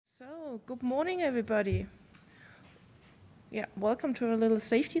So, good morning, everybody. Yeah, welcome to a little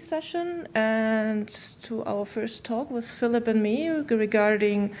safety session and to our first talk with Philipp and me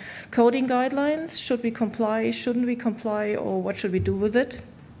regarding coding guidelines. Should we comply, shouldn't we comply, or what should we do with it?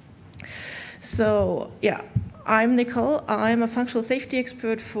 So, yeah, I'm Nicole. I'm a functional safety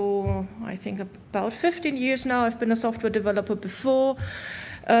expert for, I think, about 15 years now. I've been a software developer before.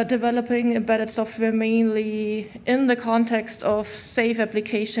 Developing embedded software mainly in the context of safe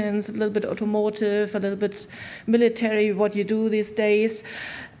applications, a little bit automotive, a little bit military, what you do these days.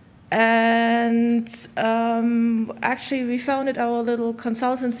 And actually, we founded our little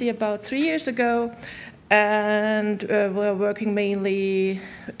consultancy about 3 years ago, and we're working mainly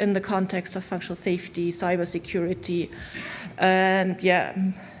in the context of functional safety, cybersecurity, and yeah,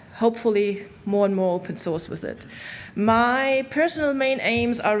 hopefully more and more open source with it. My personal main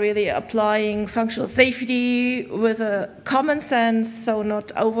aims are really applying functional safety with a common sense, so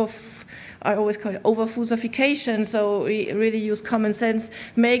not I always call it over-fusification, so we really use common sense,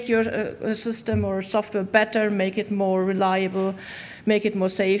 make your system or software better, make it more reliable, make it more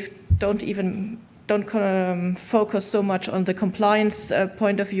safe, don't focus so much on the compliance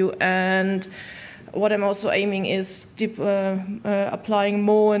point of view. And what I'm also aiming is applying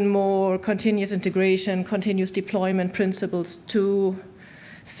more and more continuous integration, continuous deployment principles to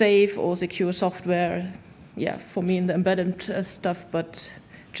safe or secure software. Yeah, for me in the embedded stuff, but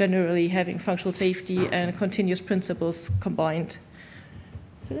generally having functional safety and continuous principles combined.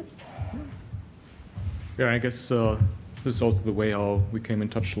 Philipp? Yeah, I guess this is also the way how we came in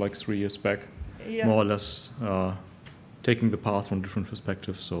touch like 3 years back, more or less taking the path from different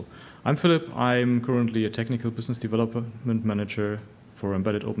perspectives. So I'm Philipp. I'm currently a technical business development manager for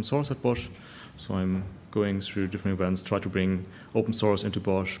embedded open source at Bosch. So I'm going through different events, try to bring open source into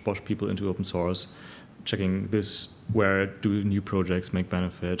Bosch, Bosch people into open source, checking this, where do new projects make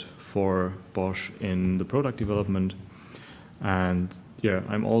benefit for Bosch in the product development. And yeah,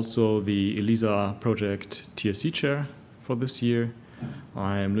 I'm also the ELISA project TSC chair for this year.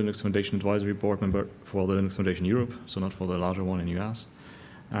 I am Linux Foundation Advisory Board member for the Linux Foundation Europe, so not for the larger one in US.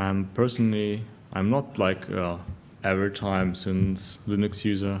 Personally, I'm not like every time since Linux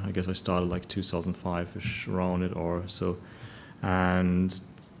user. I guess I started like 2005-ish around it or so. But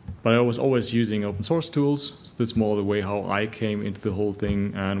I was always using open source tools. So that's more the way how I came into the whole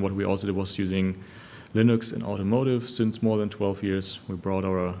thing. And what we also did was using Linux in automotive since more than 12 years. We brought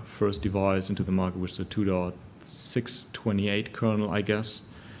our first device into the market with the 2.628 kernel, I guess.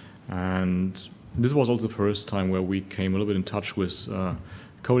 And this was also the first time where we came a little bit in touch with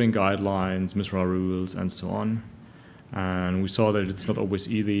coding guidelines, MISRA rules, and so on. And we saw that it's not always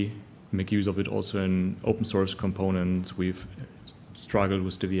easy. Make use of it also in open source components. We've struggled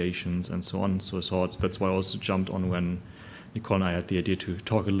with deviations and so on. So I thought that's why I also jumped on when Nicole and I had the idea to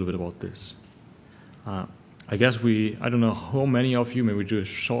talk a little bit about this. I guess I don't know how many of you, maybe we do a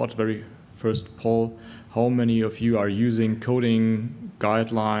short, very first poll, how many of you are using coding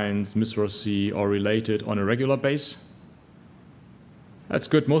guidelines, MISRA or related on a regular basis? That's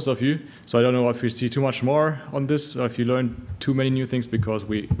good, most of you. So I don't know if you see too much more on this, or if you learn too many new things, because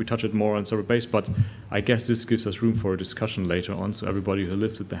we touch it more on server base, but I guess this gives us room for a discussion later on, so everybody who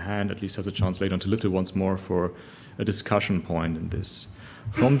lifted the hand at least has a chance later on to lift it once more for a discussion point in this.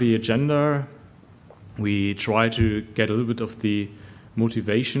 From the agenda, we try to get a little bit of the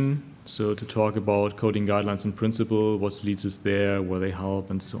motivation, so to talk about coding guidelines in principle, what leads us there, where they help,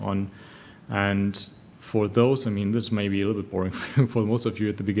 and so on. And for those, I mean, this may be a little bit boring for most of you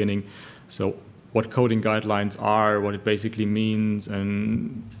at the beginning. So what coding guidelines are, what it basically means,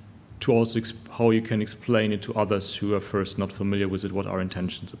 and to also how you can explain it to others who are first not familiar with it, what are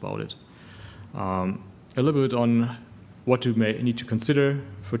intentions about it. A little bit on what you may need to consider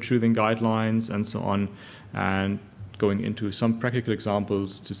for choosing guidelines and so on, and going into some practical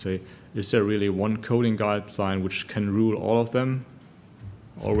examples to say, is there really one coding guideline which can rule all of them?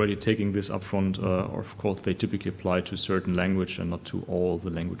 Already taking this up front, of course, they typically apply to a certain language and not to all the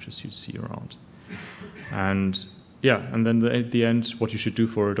languages you see around. And yeah, and then at the end, what you should do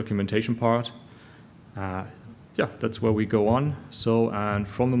for a documentation part. Yeah, that's where we go on. So, and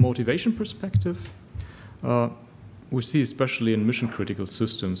from the motivation perspective, we see especially in mission-critical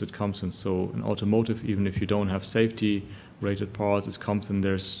systems it comes in. So in automotive, even if you don't have safety-rated parts, it comes in.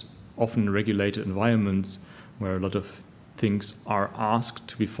 There's often regulated environments where a lot of things are asked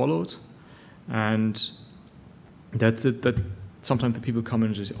to be followed, and that's it. That sometimes the people come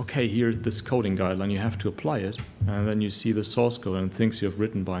in and say, okay, here's this coding guideline, you have to apply it, and then you see the source code and things you have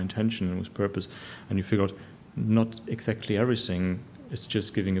written by intention and with purpose, and you figure out not exactly everything is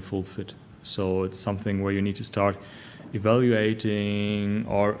just giving a full fit. So it's something where you need to start evaluating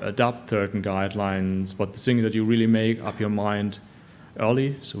or adapt certain guidelines, but the thing is that you really make up your mind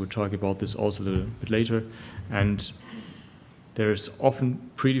early, so we'll talk about this also a little bit later, and there's often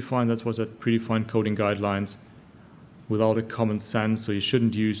predefined, that's what I said, predefined coding guidelines without a common sense, so you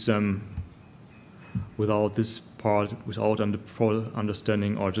shouldn't use them without this part, without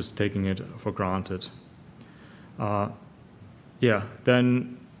understanding or just taking it for granted.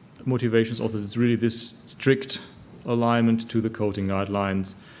 Then motivations also, it's really this strict alignment to the coding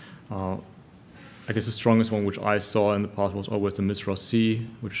guidelines. I guess the strongest one which I saw in the past was always the MISRA C,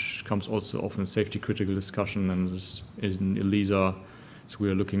 which comes also often in safety critical discussion, and this is in ELISA. So we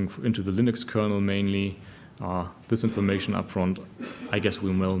are looking into the Linux kernel mainly. This information up front, I guess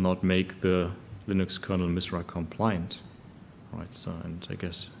we will not make the Linux kernel MISRA compliant, right? So, and I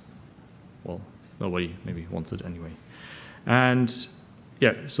guess, well, nobody maybe wants it anyway. And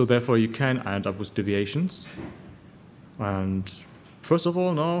yeah, so therefore you can end up with deviations. And first of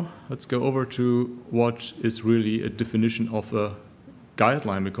all, now let's go over to what is really a definition of a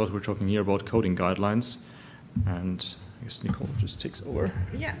guideline, because we're talking here about coding guidelines. And I guess Nicole just takes over.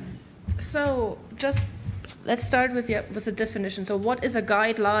 Yeah. So just let's start with the definition. So what is a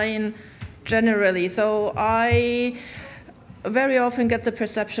guideline generally? So I very often get the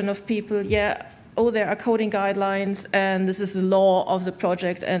perception of people, oh, there are coding guidelines and this is the law of the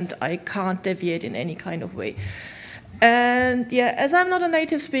project and I can't deviate in any kind of way. And yeah, as I'm not a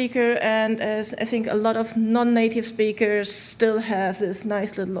native speaker, and as I think a lot of non-native speakers still have this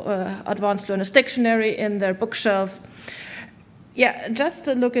nice little advanced learners dictionary in their bookshelf, just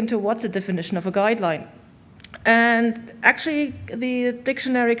to look into what's the definition of a guideline. And actually, the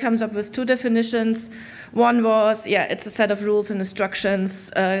dictionary comes up with two definitions. One was, it's a set of rules and instructions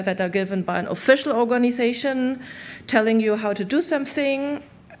that are given by an official organization telling you how to do something.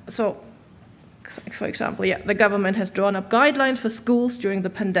 So, for example, the government has drawn up guidelines for schools during the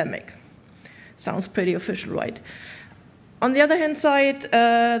pandemic. Sounds pretty official, right? On the other hand side,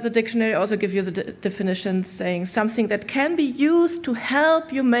 the dictionary also gives you the definitions saying something that can be used to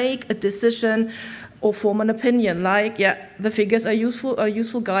help you make a decision or form an opinion, like, the figures are a useful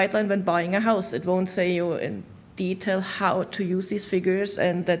guideline when buying a house. It won't say you in detail how to use these figures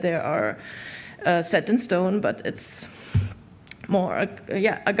and that they are set in stone, but it's more a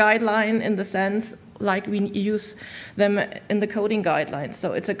guideline in the sense like we use them in the coding guidelines.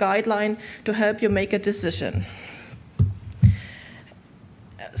 So it's a guideline to help you make a decision.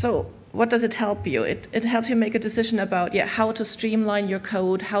 So what does it help you? It helps you make a decision about how to streamline your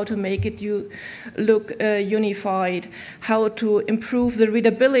code, how to make it look unified, how to improve the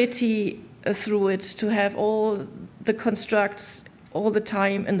readability through it, to have all the constructs all the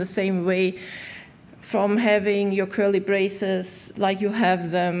time in the same way, from having your curly braces like you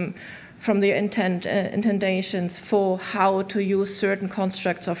have them, from the indentations for how to use certain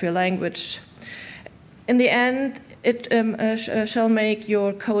constructs of your language. In the end, it shall make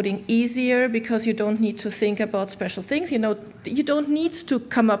your coding easier because you don't need to think about special things. You don't need to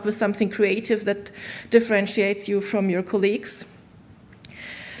come up with something creative that differentiates you from your colleagues.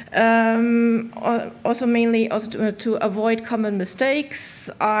 Also mainly to avoid common mistakes.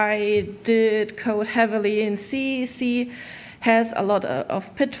 I did code heavily in C. C has a lot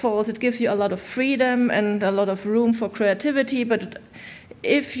of pitfalls. It gives you a lot of freedom and a lot of room for creativity, but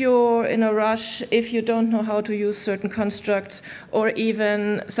if you're in a rush, if you don't know how to use certain constructs, or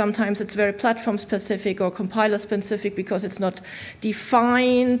even sometimes it's very platform specific or compiler specific because it's not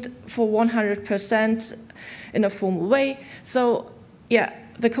defined for 100% in a formal way. So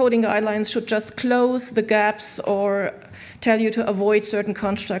the coding guidelines should just close the gaps or tell you to avoid certain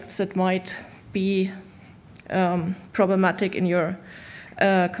constructs that might be problematic in your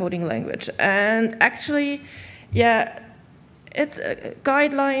coding language. And actually, it's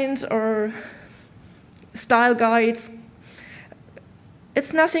guidelines or style guides.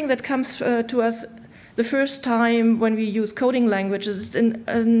 It's nothing that comes to us the first time when we use coding languages. It's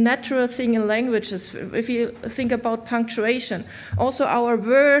a natural thing in languages. If you think about punctuation, also our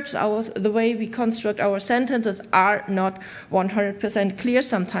words, the way we construct our sentences are not 100% clear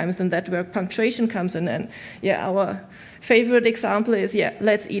sometimes, and that's where punctuation comes in. And our favorite example is,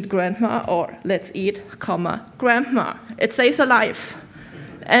 let's eat grandma, or let's eat, grandma. It saves a life.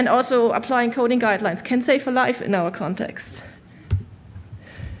 And also applying coding guidelines can save a life in our context.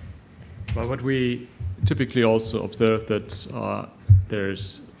 Well, what we typically also observe that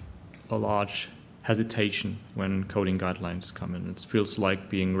there's a large hesitation when coding guidelines come in. It feels like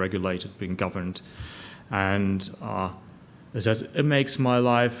being regulated, being governed. And it says it makes my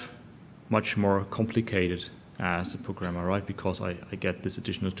life much more complicated as a programmer, right? Because I get this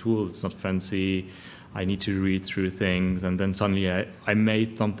additional tool, it's not fancy, I need to read through things, and then suddenly I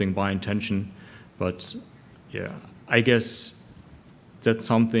made something by intention. But yeah, I guess that's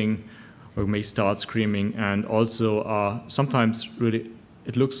something where we may start screaming, and also sometimes really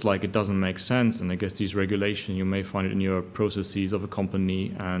it looks like it doesn't make sense, and I guess these regulations, you may find it in your processes of a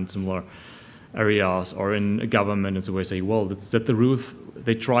company and similar areas, or in a government, and so they say, well, that's the rule.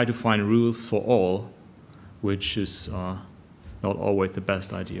 They try to find rules for all, which is not always the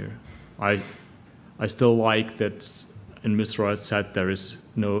best idea. I still like that in MISRA it said there is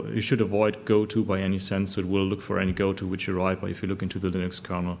no, you should avoid goto by any sense, so it will look for any goto which you write, but if you look into the Linux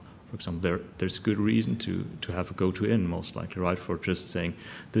kernel, for example, there's good reason to have a goto in, most likely, right, for just saying,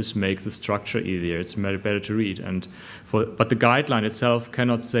 this makes the structure easier, it's better to read. But the guideline itself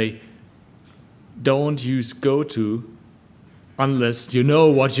cannot say, don't use goto unless you know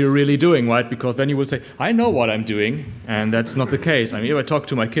what you're really doing, right? Because then you will say, I know what I'm doing, and that's not the case. I mean, if I talk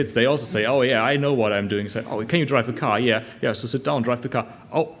to my kids, they also say, oh yeah, I know what I'm doing. Say, oh, can you drive a car? Yeah, so sit down, drive the car.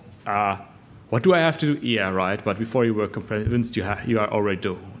 Oh, what do I have to do? Yeah, right, but before you were convinced, you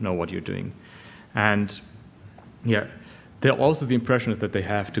already know what you're doing. And yeah, there's also the impression that they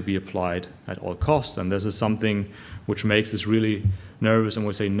have to be applied at all costs, and this is something which makes us really nervous, and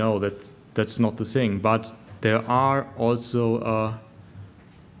we say, no, that's not the thing. But there are also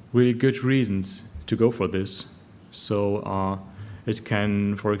really good reasons to go for this. So it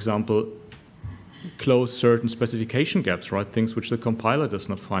can, for example, close certain specification gaps, right? Things which the compiler does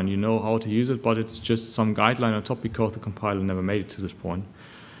not find. You know how to use it, but it's just some guideline on top because the compiler never made it to this point.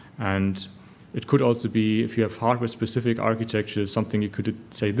 And it could also be, if you have hardware-specific architecture, something you could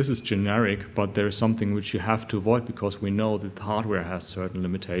say, this is generic, but there's something which you have to avoid because we know that the hardware has certain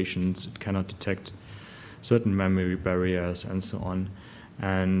limitations. It cannot detect certain memory barriers and so on.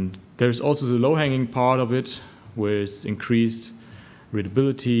 And there's also the low-hanging part of it with increased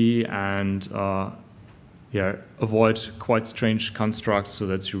readability and avoid quite strange constructs so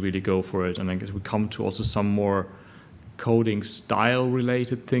that you really go for it. And I guess we come to also some more coding style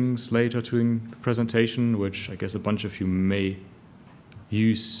related things later during the presentation, which I guess a bunch of you may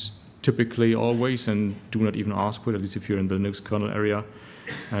use typically always and do not even ask for it, at least if you're in the Linux kernel area.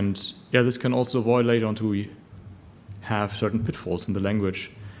 And yeah, this can also avoid later on to have certain pitfalls in the language.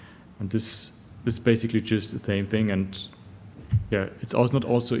 And this is basically just the same thing. And yeah, it's also not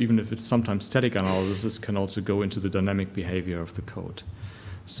also, even if it's sometimes static analysis, this can also go into the dynamic behavior of the code.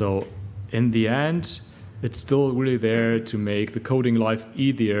 So in the end, it's still really there to make the coding life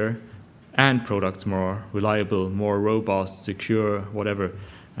easier and products more reliable, more robust, secure, whatever.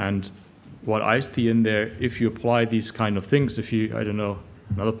 And what I see in there, if you apply these kind of things, if you, I don't know,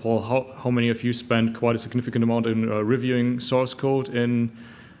 another poll, how many of you spend quite a significant amount in reviewing source code in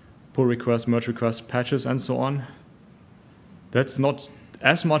pull requests, merge requests, patches, and so on? That's not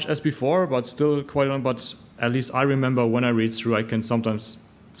as much as before, but still quite a lot. But at least I remember when I read through, I can sometimes,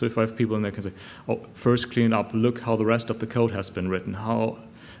 so if I have people in there, I can say, oh, first clean up, look how the rest of the code has been written. How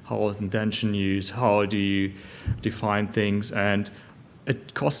is intention used? How do you define things? And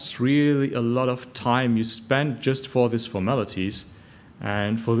it costs really a lot of time you spend just for these formalities.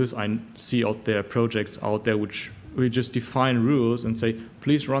 And for this, I see out there projects out there which we just define rules and say,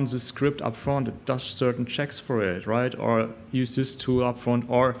 please run this script up front, it does certain checks for it, right? Or use this tool up front,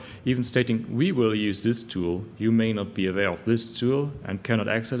 or even stating, we will use this tool. You may not be aware of this tool and cannot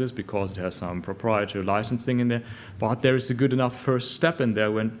access this because it has some proprietary licensing in there, but there is a good enough first step in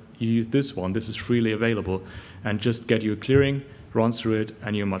there when you use this one. This is freely available, and just get you a clearing, run through it,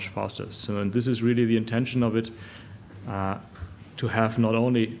 and you're much faster. So and this is really the intention of it, to have not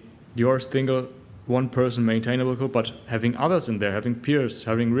only your single one-person maintainable code, but having others in there, having peers,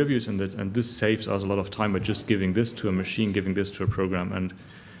 having reviews in this, and this saves us a lot of time by just giving this to a machine, giving this to a program, and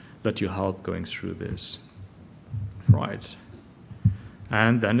let you help going through this. Right.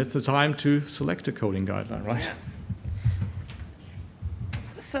 And then it's the time to select a coding guideline, right?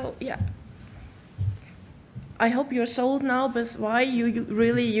 So, yeah. I hope you're sold now, but why you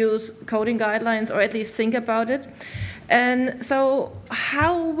really use coding guidelines, or at least think about it. And so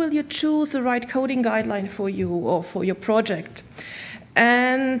how will you choose the right coding guideline for you or for your project?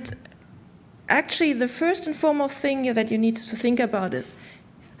 And actually, the first and foremost thing that you need to think about is,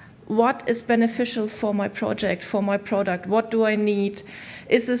 what is beneficial for my project, for my product? What do I need?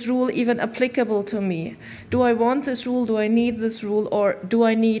 Is this rule even applicable to me? Do I want this rule? Do I need this rule? Or do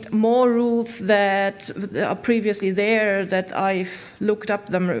I need more rules that are previously there that I've looked up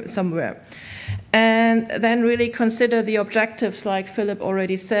them somewhere? And then really consider the objectives, like Philipp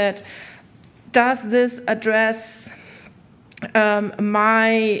already said. Does this address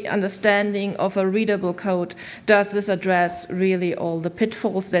my understanding of a readable code? Does this address really all the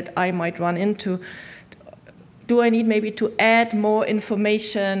pitfalls that I might run into? do I need maybe to add more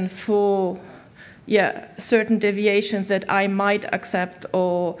information for certain deviations that I might accept,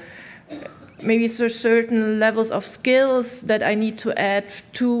 or maybe certain levels of skills that I need to add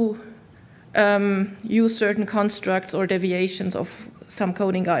to use certain constructs or deviations of some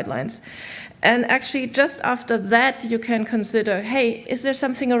coding guidelines. And actually, just after that, you can consider, hey, is there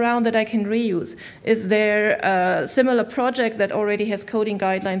something around that I can reuse? Is there a similar project that already has coding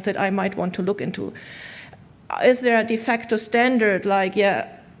guidelines that I might want to look into? Is there a de facto standard, like,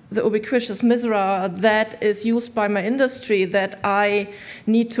 the ubiquitous MISRA that is used by my industry that I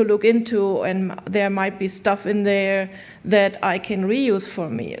need to look into, and there might be stuff in there that I can reuse for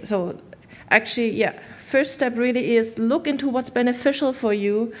me? So actually, first step really is look into what's beneficial for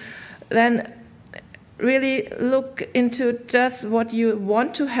you. Then really look into just what you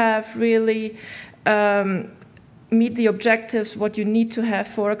want to have, really meet the objectives, what you need to have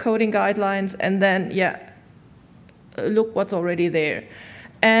for coding guidelines, and then, look what's already there.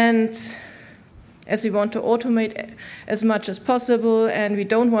 And as we want to automate as much as possible, and we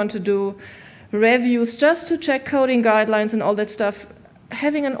don't want to do reviews just to check coding guidelines and all that stuff,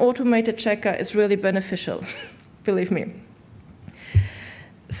 having an automated checker is really beneficial, believe me.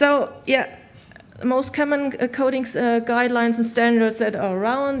 So, most common coding guidelines and standards that are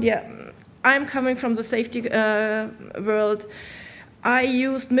around, I'm coming from the safety world. I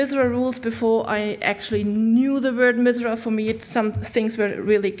used MISRA rules before I actually knew the word MISRA. For me, some things were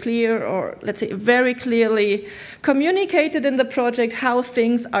really clear, or let's say very clearly communicated in the project how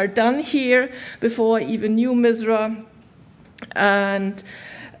things are done here before I even knew MISRA. And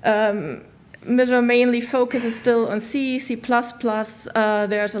MISRA mainly focuses still on C, C++.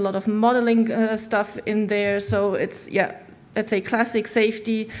 There's a lot of modeling stuff in there, so it's, let's say classic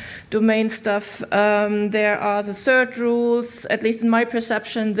safety domain stuff. There are the CERT rules, at least in my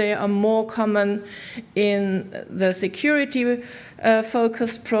perception, they are more common in the security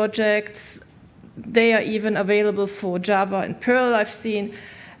focused projects. They are even available for Java and Perl, I've seen.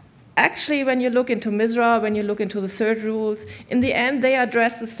 Actually, when you look into MISRA, when you look into the CERT rules, in the end, they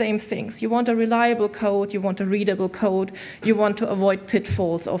address the same things. You want a reliable code, you want a readable code, you want to avoid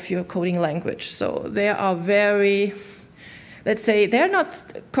pitfalls of your coding language. So they are very, let's say, they're not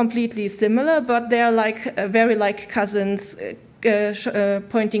completely similar, but they're like very like cousins,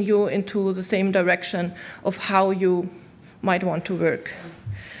 pointing you into the same direction of how you might want to work.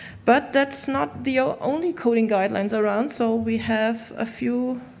 But that's not the only coding guidelines around, so we have a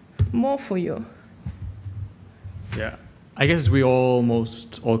few more for you. Yeah, I guess we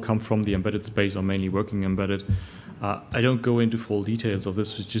almost all come from the embedded space, or mainly working embedded. I don't go into full details of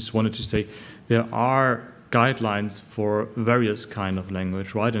this, I just wanted to say there are guidelines for various kind of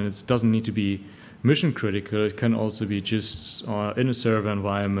language, right? And it doesn't need to be mission critical, it can also be just in a server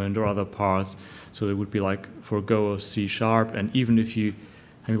environment or other parts. So it would be like for Go or C#, and even if you,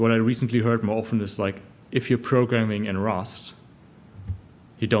 I mean, what I recently heard more often is like, if you're programming in Rust,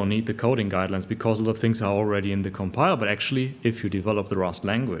 you don't need the coding guidelines because a lot of things are already in the compiler, but actually, if you develop the Rust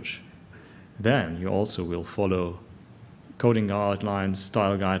language, then you also will follow coding guidelines,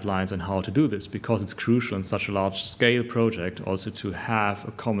 style guidelines, and how to do this, because it's crucial in such a large scale project also to have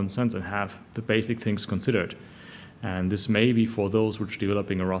a common sense and have the basic things considered. And this may be for those which are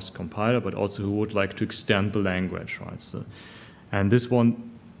developing a Rust compiler, but also who would like to extend the language, right? So, and this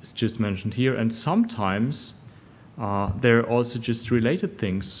one is just mentioned here, and sometimes there are also just related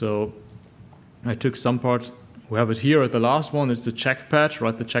things. So I took some part, we have it here at the last one, it's the check patch,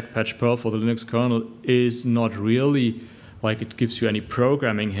 right? The check patch Perl for the Linux kernel is not really like it gives you any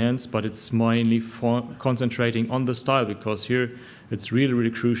programming hints, but it's mainly concentrating on the style, because here it's really,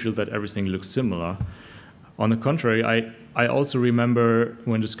 really crucial that everything looks similar. On the contrary, I also remember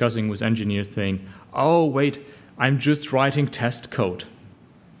when discussing with engineers saying, oh, wait, I'm just writing test code.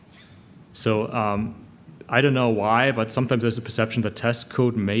 So I don't know why, but sometimes there's a perception that test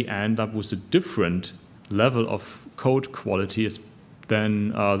code may end up with a different level of code quality than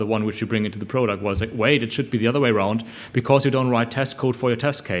the one which you bring into the product. Well, it's like, wait, it should be the other way around, because you don't write test code for your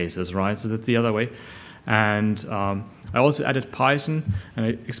test cases, right? So that's the other way. And I also added Python, and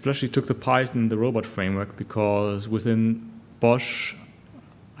I especially took the Python in the robot framework, because within Bosch,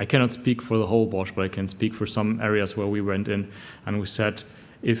 I cannot speak for the whole Bosch, but I can speak for some areas where we went in, and we said,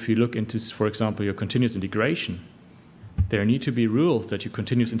 if you look into, for example, your continuous integration, there need to be rules that your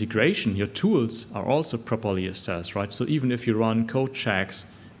continuous integration, your tools are also properly assessed, right? So even if you run code checks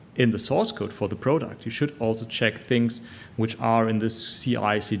in the source code for the product, you should also check things which are in this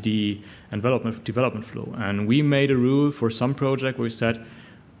CI/CD and development flow. And we made a rule for some project where we said,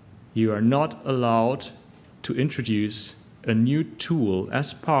 you are not allowed to introduce a new tool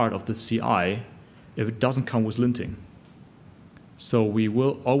as part of the CI if it doesn't come with linting. So we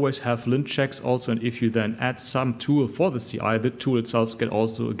will always have lint checks also, and if you then add some tool for the CI, the tool itself get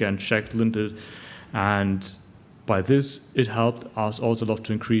also again checked, linted, and by this it helped us also a lot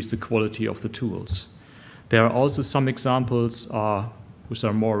to increase the quality of the tools. There are also some examples which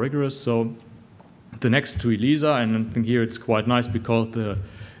are more rigorous. So the next to ELISA, and I think here it's quite nice because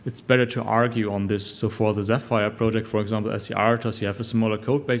it's better to argue on this. So for the Zephyr project, for example, as the RTOS, you have a smaller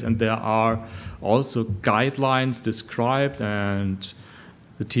code base, and there are also guidelines described, and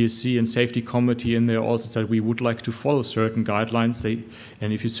the TSC and safety committee in there also said we would like to follow certain guidelines.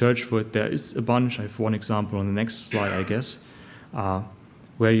 And if you search for it, there is a bunch. I have one example on the next slide, I guess,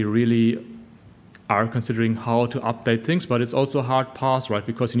 where you really are considering how to update things, but it's also a hard pass, right?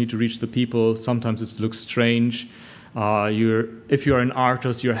 Because you need to reach the people. Sometimes it looks strange. If you're an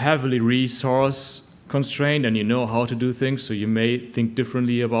artist, you're heavily resource constrained and you know how to do things, so you may think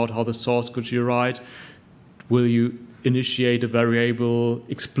differently about how the source code you write. Will you initiate a variable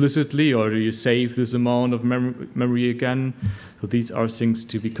explicitly, or do you save this amount of memory again? So these are things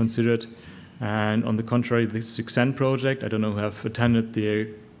to be considered. And on the contrary, this Xen project, I don't know who have attended the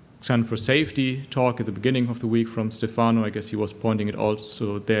Xen for Safety talk at the beginning of the week from Stefano. I guess he was pointing it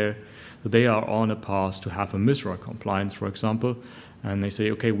also there. They are on a path to have a MISRA compliance, for example, and they say,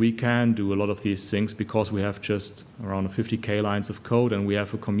 okay, we can do a lot of these things because we have just around 50K lines of code, and we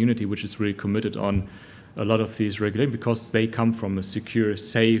have a community which is really committed on a lot of these regulations because they come from a secure,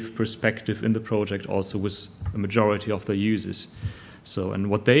 safe perspective in the project, also with a majority of the users. So, and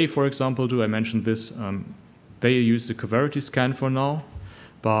what they, for example, do, I mentioned this, they use the coverity scan for now,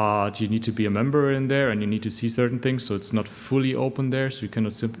 but you need to be a member in there and you need to see certain things, so it's not fully open there. So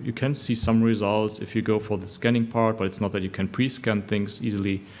you can see some results if you go for the scanning part, but it's not that you can pre-scan things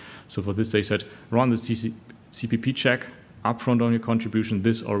easily. So for this, they said run the CPP check upfront on your contribution.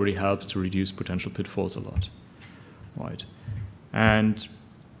 This already helps to reduce potential pitfalls a lot, right? And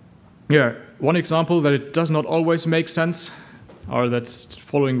yeah, one example that it does not always make sense, or that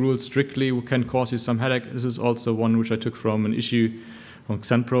following rules strictly can cause you some headache. This is also one which I took from an issue from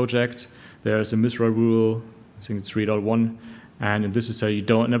Xen project. There's a MISRA rule, I think it's 3.1, and this is how you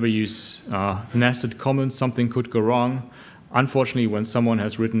never use nested comments. Something could go wrong. Unfortunately, when someone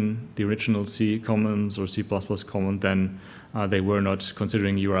has written the original C comments or C++ comment, then they were not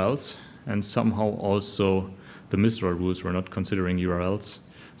considering URLs, and somehow also the MISRA rules were not considering URLs.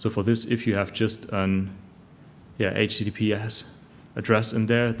 So for this, if you have just an HTTPS address in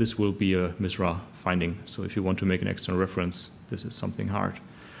there, this will be a MISRA finding. So if you want to make an external reference, this is something hard.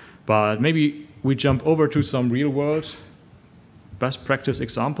 But maybe we jump over to some real-world best practice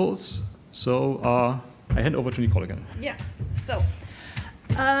examples. So I hand over to Nicole again. Yeah, so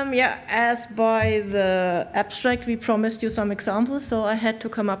as by the abstract, we promised you some examples, so I had to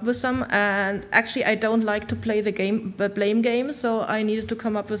come up with some. And actually, I don't like to play the blame game, so I needed to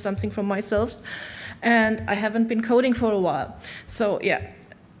come up with something from myself. And I haven't been coding for a while. So yeah,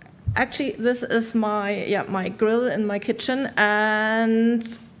 actually, this is my grill in my kitchen,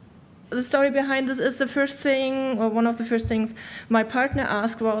 and the story behind this is the first thing, or one of the first things my partner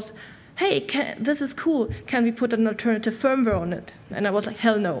asked was, hey, this is cool, can we put an alternative firmware on it? And I was like,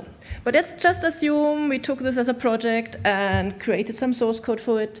 hell no. But let's just assume we took this as a project and created some source code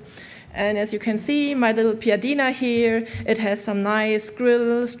for it. And as you can see, my little piadina here, it has some nice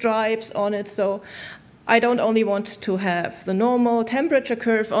grill stripes on it. So I don't only want to have the normal temperature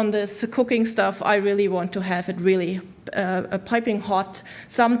curve on this cooking stuff, I really want to have it really piping hot,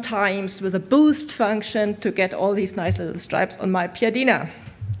 sometimes with a boost function to get all these nice little stripes on my piadina.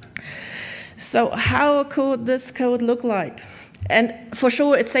 So how could this code look like? And for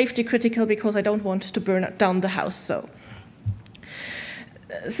sure, it's safety critical because I don't want to burn down the house.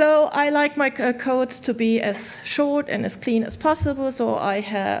 So I like my code to be as short and as clean as possible. So I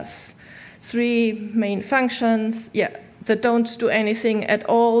have 3 main functions. The don't do anything at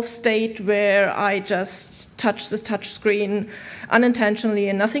all state, where I just touch the touch screen unintentionally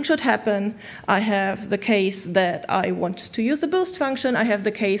and nothing should happen. I have the case that I want to use the boost function. I have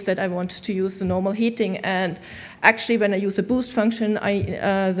the case that I want to use the normal heating. And actually, when I use the boost function,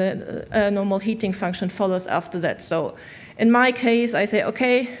 the normal heating function follows after that. So in my case, I say,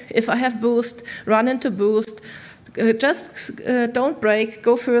 okay, if I have boost, run into boost. Just don't break,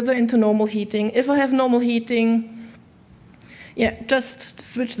 go further into normal heating. If I have normal heating, just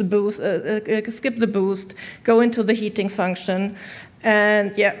switch the boost, skip the boost, go into the heating function.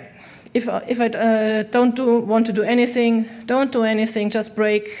 And if I don't want to do anything, don't do anything, just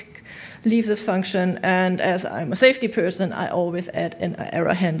break, leave this function. And as I'm a safety person, I always add an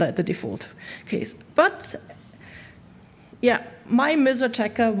error handler at the default case. But yeah, my MISRA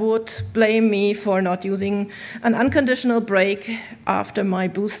checker would blame me for not using an unconditional break after my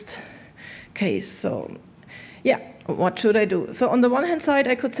boost case. So yeah, what should I do? So on the one hand side,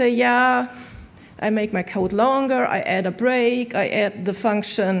 I could say, yeah, I make my code longer, I add a break, I add the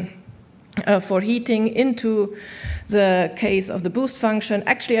function for heating into the case of the boost function.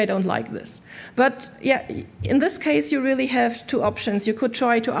 Actually, I don't like this. But yeah, in this case, you really have two options. You could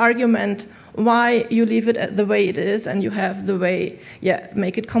try to argument why you leave it the way it is, and you have the way, yeah,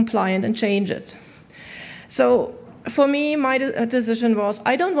 make it compliant and change it. So for me, my decision was,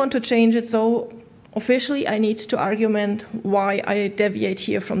 I don't want to change it, so officially I need to argument why I deviate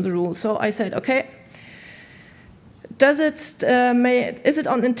here from the rule. So I said, okay, is it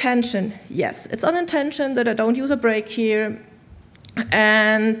on intention? Yes, it's on intention that I don't use a break here,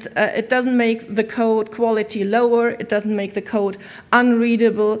 and it doesn't make the code quality lower, it doesn't make the code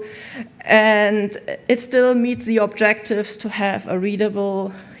unreadable, and it still meets the objectives to have a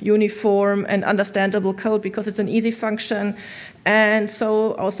readable, uniform, and understandable code because it's an easy function, and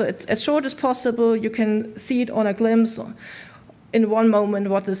so also it's as short as possible. You can see it on a glimpse in one moment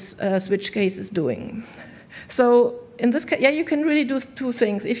what this switch case is doing. So in this case, yeah, you can really do two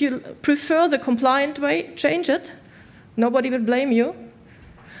things. If you prefer the compliant way, change it. Nobody will blame you.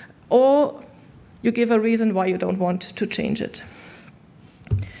 Or you give a reason why you don't want to change it.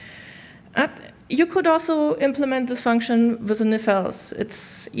 You could also implement this function with an if-else.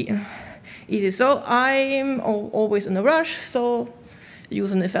 It's easy. So I'm always in a rush, so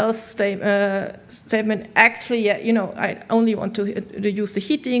use an if-else statement. Actually, yeah, you know, I only want to use the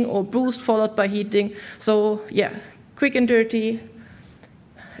heating or boost followed by heating. So yeah, quick and dirty.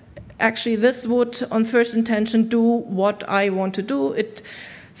 Actually, this would, on first intention, do what I want to do. It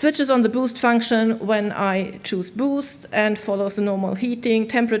switches on the boost function when I choose boost and follows the normal heating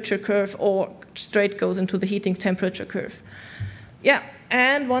temperature curve, or straight goes into the heating temperature curve. Yeah,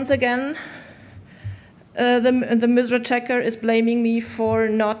 and once again, the MISRA checker is blaming me for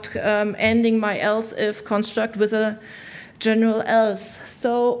not ending my else-if construct with a general else.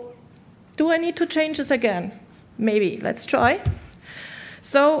 So do I need to change this again? Maybe. Let's try.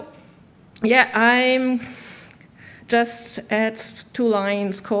 So yeah, I'm just add 2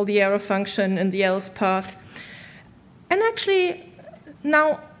 lines, call the arrow function in the else path. And actually,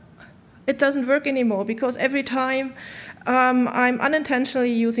 now it doesn't work anymore, because every time I'm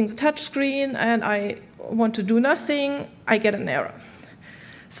unintentionally using the touch screen and I want to do nothing, I get an error.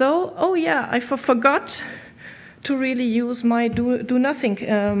 So, oh yeah, I forgot to really use my do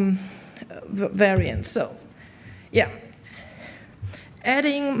nothing variant. So, yeah.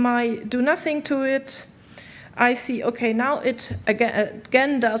 Adding my do nothing to it, I see, okay, now it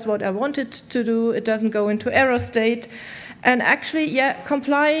again does what I want it to do. It doesn't go into error state. And actually, yeah,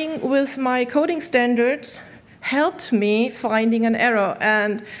 complying with my coding standards helped me finding an error.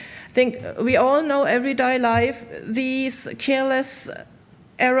 And I think we all know everyday life, these careless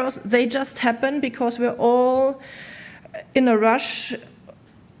errors, they just happen because we're all in a rush.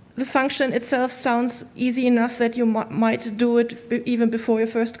 The function itself sounds easy enough that you might do it even before your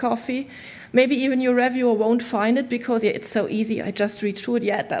first coffee. Maybe even your reviewer won't find it because, yeah, it's so easy, I just read through it,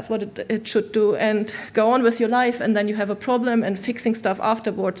 yeah, that's what it should do, and go on with your life, and then you have a problem, and fixing stuff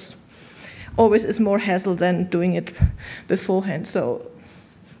afterwards always is more hassle than doing it beforehand. So,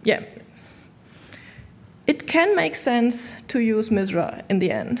 yeah. It can make sense to use MISRA in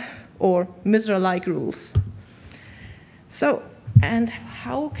the end, or MISRA-like rules. So, and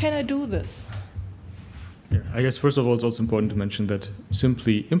how can I do this? Yeah, I guess first of all, it's also important to mention that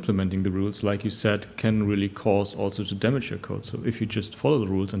simply implementing the rules, like you said, can really cause also to damage your code. So if you just follow the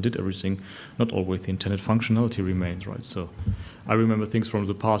rules and did everything, not always the intended functionality remains, right? So I remember things from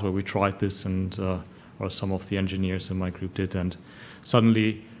the past where we tried this, and or some of the engineers in my group did, and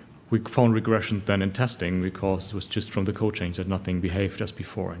suddenly we found regression then in testing because it was just from the code change that nothing behaved as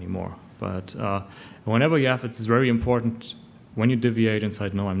before anymore. But whenever you have, it's very important when you deviate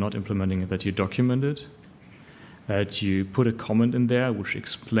inside, no, I'm not implementing it, that you document it, that you put a comment in there which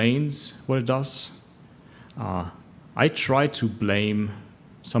explains what it does. I try to blame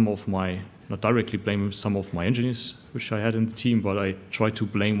some of my, not directly blame some of my engineers, which I had in the team, but I try to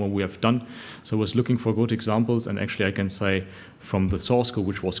blame what we have done. So I was looking for good examples, and actually I can say from the source code,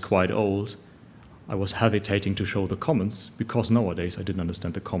 which was quite old, I was hesitating to show the comments because nowadays I didn't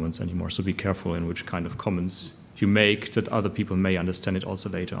understand the comments anymore. So be careful in which kind of comments you make, that other people may understand it also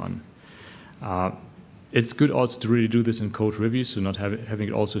later on. It's good also to really do this in code reviews, so not having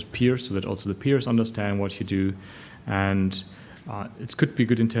it also as peers, so that also the peers understand what you do. And it could be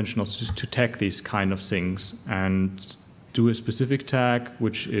good intention also just to tag these kind of things and do a specific tag,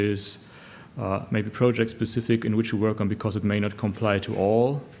 which is maybe project-specific in which you work on because it may not comply to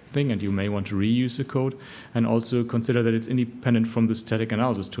all thing and you may want to reuse the code. And also consider that it's independent from the static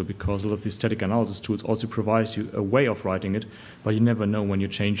analysis tool, because a lot of these static analysis tools also provide you a way of writing it, but you never know when you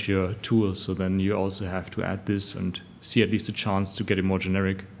change your tool. So then you also have to add this and see at least a chance to get it more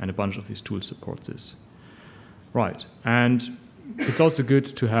generic, and a bunch of these tools support this. Right, and it's also good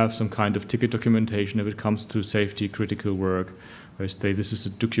to have some kind of ticket documentation if it comes to safety critical work, where you say this is a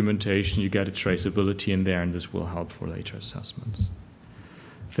documentation, you get a traceability in there, and this will help for later assessments.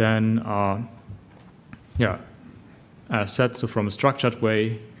 Then, as said, so from a structured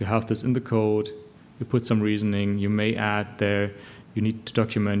way, you have this in the code, you put some reasoning, you may add there, you need to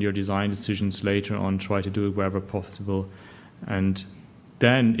document your design decisions later on, try to do it wherever possible. And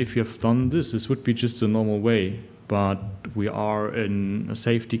then if you have done this, this would be just a normal way, but we are in a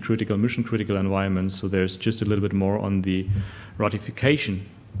safety critical, mission critical environment, so there's just a little bit more on the ratification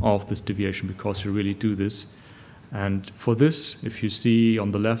of this deviation because you really do this. And for this, if you see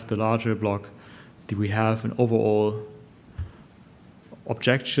on the left the larger block, we have an overall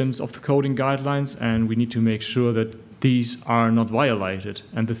objections of the coding guidelines, and we need to make sure that these are not violated.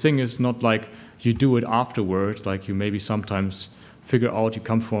 And the thing is not like you do it afterward, like you maybe sometimes figure out you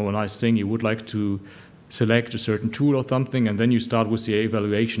come from a nice thing, you would like to select a certain tool or something, and then you start with the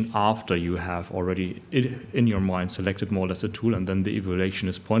evaluation after you have already in your mind selected more or less a tool, and then the evaluation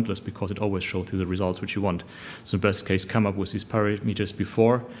is pointless because it always shows you the results which you want. So in best case, come up with these parameters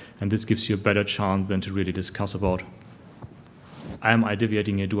before, and this gives you a better chance than to really discuss about, am I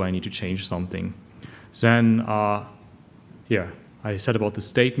deviating here, do I need to change something? Then, here, I said about the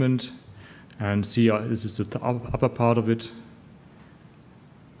statement, and see this is the upper part of it.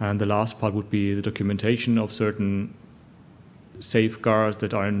 And the last part would be the documentation of certain safeguards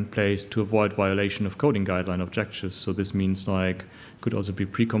that are in place to avoid violation of coding guideline objectives. So this means like could also be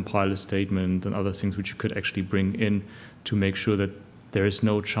pre-compiled statement and other things which you could actually bring in to make sure that there is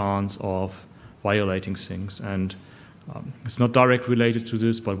no chance of violating things. And it's not directly related to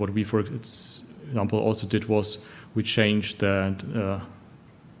this, but what we, for example, also did was we changed that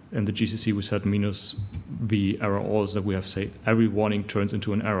in the GCC we said -v error also, that we have say every warning turns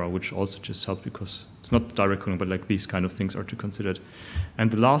into an error, which also just helps because it's not direct coding, but like these kind of things are to consider.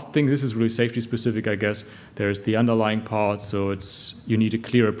 And the last thing, this is really safety specific, I guess. There's the underlying part, so it's you need a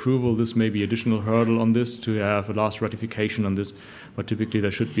clear approval. This may be additional hurdle on this to have a last ratification on this, but typically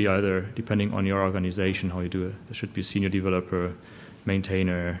there should be either, depending on your organization, how you do it, there should be a senior developer,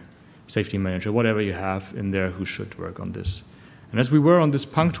 maintainer, safety manager, whatever you have in there who should work on this. And as we were on this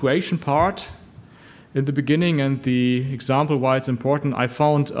punctuation part in the beginning and the example why it's important, I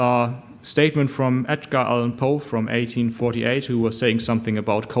found a statement from Edgar Allan Poe from 1848 who was saying something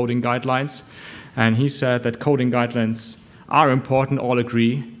about coding guidelines. And he said that coding guidelines are important, all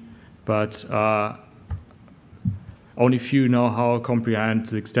agree, but only few know how to comprehend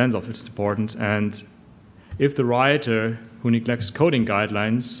the extent of its importance. And if the writer who neglects coding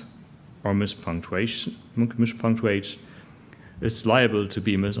guidelines or mispunctuates is liable to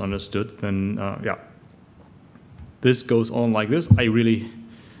be misunderstood, then this goes on like this. You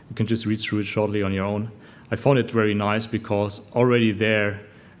can just read through it shortly on your own. I found it very nice because already there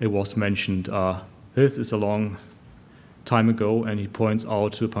it was mentioned, this is a long time ago, and he points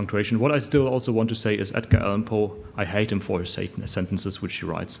out to punctuation. What I still also want to say is Edgar Allan Poe, I hate him for his sentences which he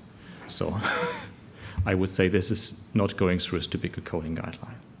writes. So I would say this is not going through a typical coding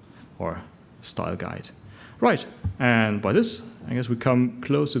guideline or style guide. Right, and by this, I guess we come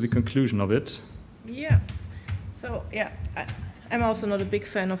close to the conclusion of it. Yeah, so yeah, I'm also not a big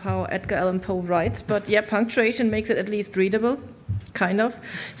fan of how Edgar Allan Poe writes, but yeah, punctuation makes it at least readable, kind of.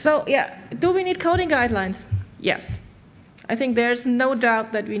 So yeah, do we need coding guidelines? Yes. I think there's no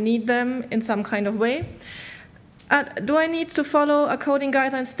doubt that we need them in some kind of way. Do I need to follow a coding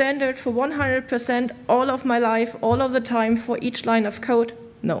guideline standard for 100% all of my life, all of the time, for each line of code?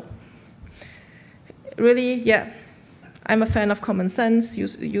 No. Really, yeah, I'm a fan of common sense,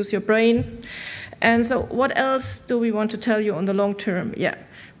 use your brain. And so what else do we want to tell you on the long term? Yeah,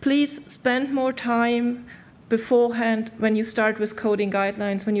 please spend more time beforehand when you start with coding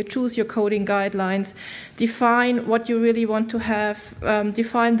guidelines, when you choose your coding guidelines, define what you really want to have,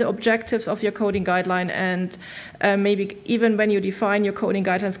 define the objectives of your coding guideline, and maybe even when you define your coding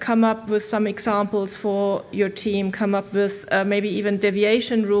guidelines, come up with some examples for your team, come up with maybe even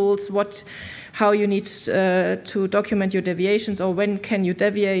deviation rules, how you need to document your deviations, or when can you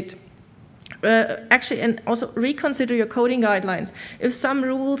deviate. Actually, and also reconsider your coding guidelines. If some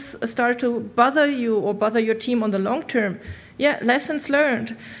rules start to bother you or bother your team on the long term, yeah, lessons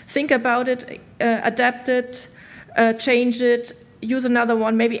learned. Think about it, adapt it, change it, use another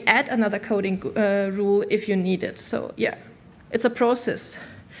one, maybe add another coding rule if you need it. So yeah, it's a process.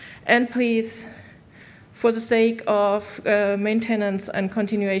 And please, for the sake of maintenance and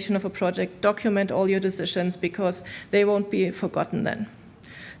continuation of a project, document all your decisions because they won't be forgotten then.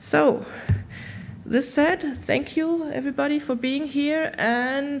 So, this said, thank you everybody for being here,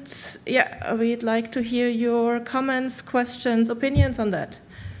 and yeah, we'd like to hear your comments, questions, opinions on that.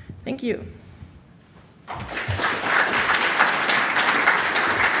 Thank you.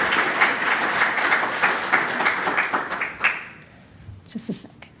 Just a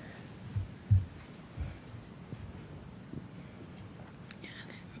sec.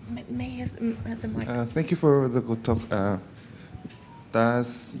 May have the mic. Thank you for the good talk.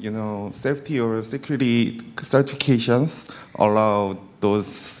 Does safety or security certifications allow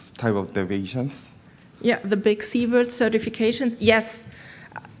those type of deviations? Yeah, the big C-word certifications, yes.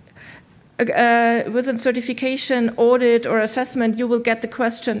 With a certification audit or assessment, you will get the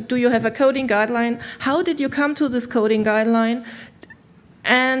question, do you have a coding guideline? How did you come to this coding guideline?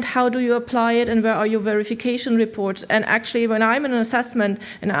 And how do you apply it, and where are your verification reports? And actually, when I'm in an assessment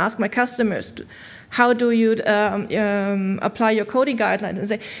and I ask my customers, how do you apply your coding guidelines?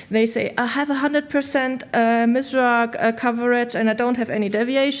 And they say, I have 100% MISRA coverage and I don't have any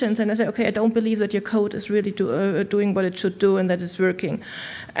deviations. And I say, okay, I don't believe that your code is really doing what it should do and that it's working.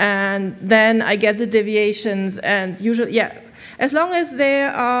 And then I get the deviations, and usually, yeah, as long as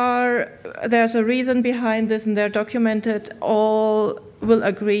there's a reason behind this and they're documented, all will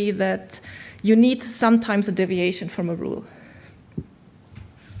agree that you need sometimes a deviation from a rule.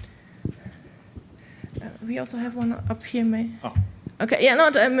 We also have one up here, May. Oh. Okay, yeah,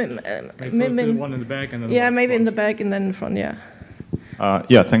 not maybe one in the back and then yeah, maybe in the back and then in front, yeah.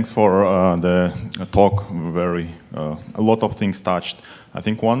 Yeah, thanks for the talk. A lot of things touched. I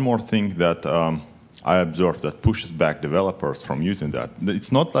think one more thing that I observed that pushes back developers from using that.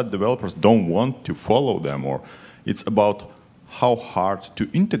 It's not that developers don't want to follow them, or it's about how hard to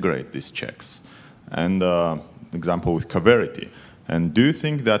integrate these checks. And example with Coverity. And do you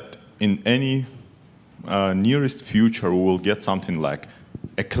think that in any nearest future we will get something like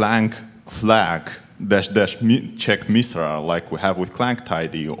a Clang flag check MISRA like we have with Clang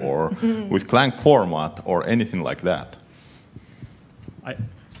tidy or with Clang format or anything like that?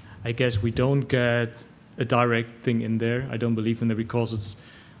 I guess we don't get a direct thing in there. I don't believe in there because it's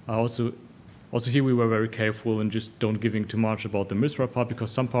also here we were very careful and just don't giving too much about the MISRA part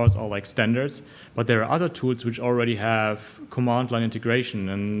because some parts are like standards, but there are other tools which already have command line integration,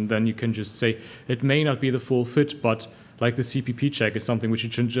 and then you can just say it may not be the full fit, but like the CPP check is something which you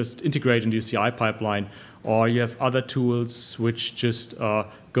can just integrate into your CI pipeline, or you have other tools which just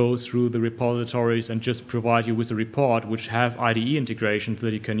go through the repositories and just provide you with a report which have IDE integration so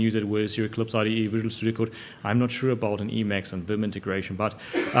that you can use it with your Eclipse IDE, Visual Studio Code. I'm not sure about an Emacs and Vim integration, but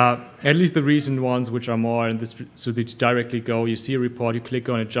at least the recent ones which are more in this, so that you directly go, you see a report, you click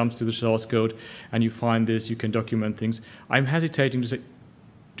on it, jumps to the source code, and you find this, you can document things. I'm hesitating to say,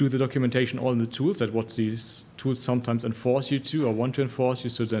 do the documentation all in the tools, that what these tools sometimes enforce you to or want to enforce you,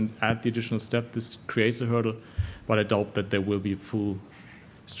 so then add the additional step. This creates a hurdle, but I doubt that there will be full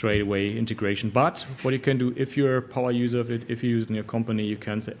straightaway integration. But what you can do, if you're a power user of it, if you use it in your company, you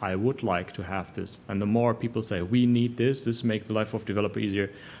can say, I would like to have this. And the more people say, we need this makes the life of developer easier,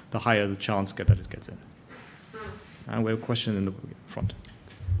 the higher the chance that it gets in. And we have a question in the front.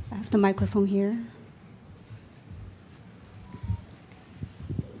 I have the microphone here.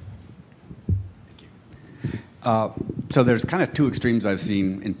 So there's kind of two extremes I've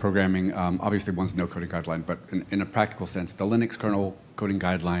seen in programming. Obviously, one's no coding guideline, but in a practical sense, the Linux kernel coding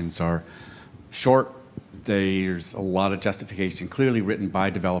guidelines are short. There's a lot of justification, clearly written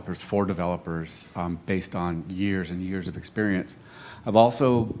by developers for developers, based on years and years of experience. I've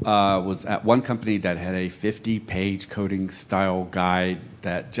also was at one company that had a 50-page coding style guide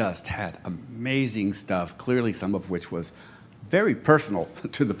that just had amazing stuff, clearly some of which was very personal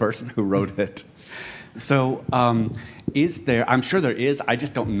to the person who wrote it. So is there, I'm sure there is, I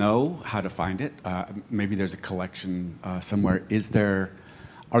just don't know how to find it. Maybe there's a collection somewhere.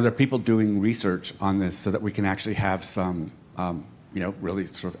 Are there people doing research on this so that we can actually have some, really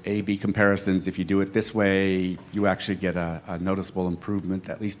sort of A/B comparisons? If you do it this way, you actually get a noticeable improvement,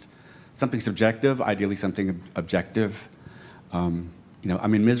 at least something subjective, ideally something objective.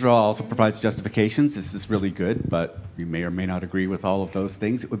 MISRA also provides justifications. This is really good, but you may or may not agree with all of those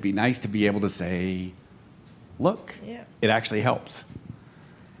things. It would be nice to be able to say, look, it actually helps.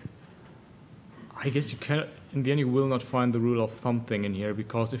 I guess you can. in the end, you will not find the rule of thumb thing in here,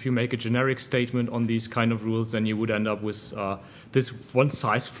 because if you make a generic statement on these kind of rules, then you would end up with this one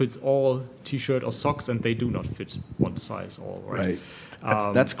size fits all T-shirt or socks, and they do not fit one size all, right?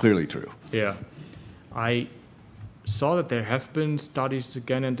 That's clearly true. Yeah. I saw that there have been studies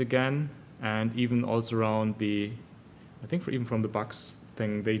again and again, and even also around the, I think even from the Bucks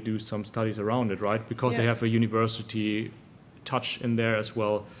thing, they do some studies around it, right? Because they have a university touch in there as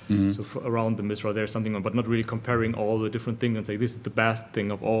well. So around the MISRA, there's something on, but not really comparing all the different things and say this is the best thing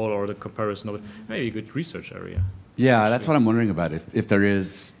of all, or the comparison of it. Maybe a good research area. Yeah, that's what I'm wondering about, if there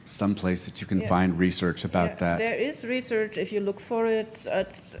is some place that you can find research about that. There is research if you look for it.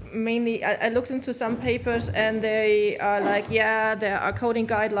 It's mainly, I looked into some papers and they are like, yeah, there are coding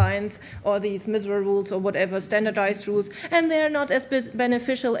guidelines or these MISRA rules or whatever, standardized rules, and they're not as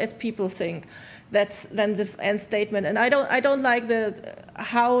beneficial as people think. That's then the end statement, and I don't like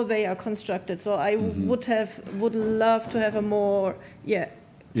how they are constructed. So I would love to have a more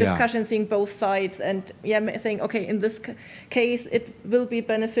discussion, seeing both sides, and saying, okay, in this case it will be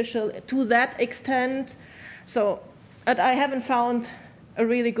beneficial to that extent. So, but I haven't found a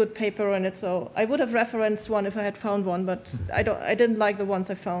really good paper on it. So I would have referenced one if I had found one, but I didn't like the ones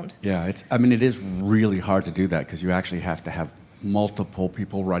I found. Yeah, it is really hard to do that, because you actually have to have multiple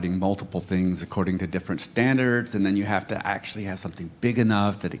people writing multiple things according to different standards, and then you have to actually have something big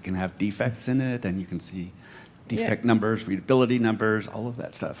enough that it can have defects in it, and you can see defect numbers, readability numbers, all of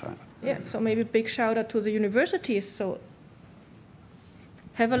that stuff. Yeah, so maybe big shout out to the universities. So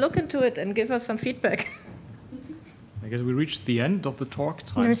have a look into it and give us some feedback. I guess we reached the end of the talk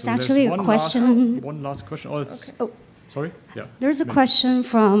time. There's so actually a question. One last question. Oh, Okay. Sorry? Yeah. There's a question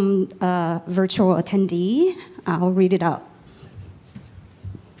from a virtual attendee. I'll read it out.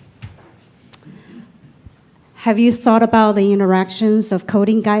 Have you thought about the interactions of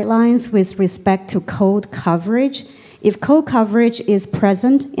coding guidelines with respect to code coverage? If code coverage is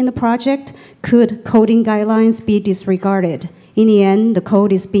present in the project, could coding guidelines be disregarded? In the end, the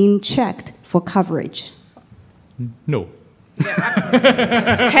code is being checked for coverage. No.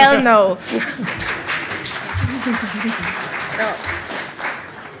 Hell no. No.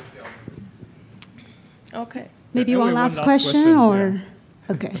 Okay. Maybe one last question, or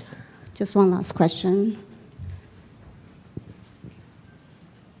okay, just one last question.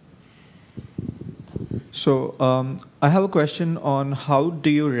 So I have a question on how do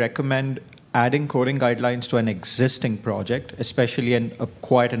you recommend adding coding guidelines to an existing project, especially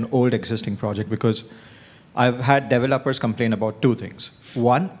quite an old existing project, because I've had developers complain about two things.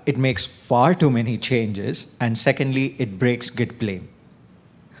 One, it makes far too many changes, and secondly, it breaks Git blame.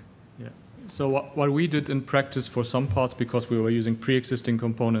 Yeah. So what we did in practice for some parts, because we were using pre-existing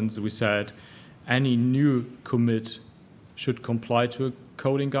components, we said any new commit should comply to a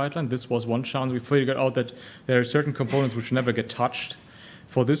coding guideline. This was one chance. We figured out that there are certain components which never get touched.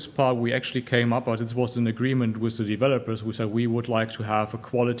 For this part, we actually came up, but this was an agreement with the developers. We said we would like to have a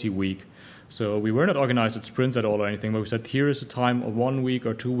quality week. So we were not organized at sprints at all or anything, but we said here is a time of 1 week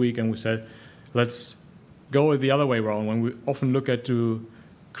or 2 weeks, and we said let's go the other way around. When we often look at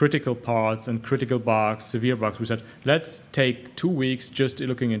critical parts and critical bugs, severe bugs, we said let's take 2 weeks just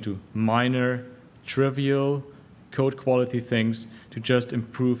looking into minor, trivial code quality things to just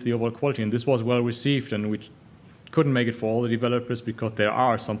improve the overall quality. And this was well received, and we couldn't make it for all the developers because there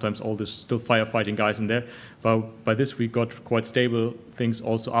are sometimes all this still firefighting guys in there. But by this we got quite stable things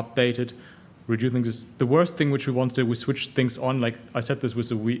also updated, reducing this. The worst thing which we wanted, we switched things on, like I said, this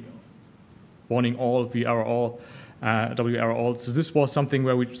was a warning all, VR all, WR all. So this was something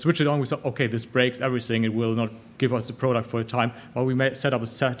where we switched it on, we said, okay, this breaks everything, it will not give us a product for a time. But we set up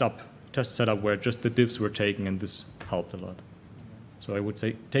a test setup where just the divs were taken, and this helped a lot. So I would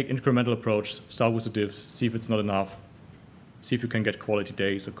say take incremental approach, start with the divs, see if it's not enough, see if you can get quality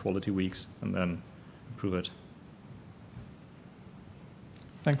days or quality weeks, and then improve it.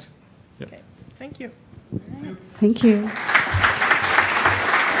 Thanks. Yeah. Okay. Thank you. Thank you.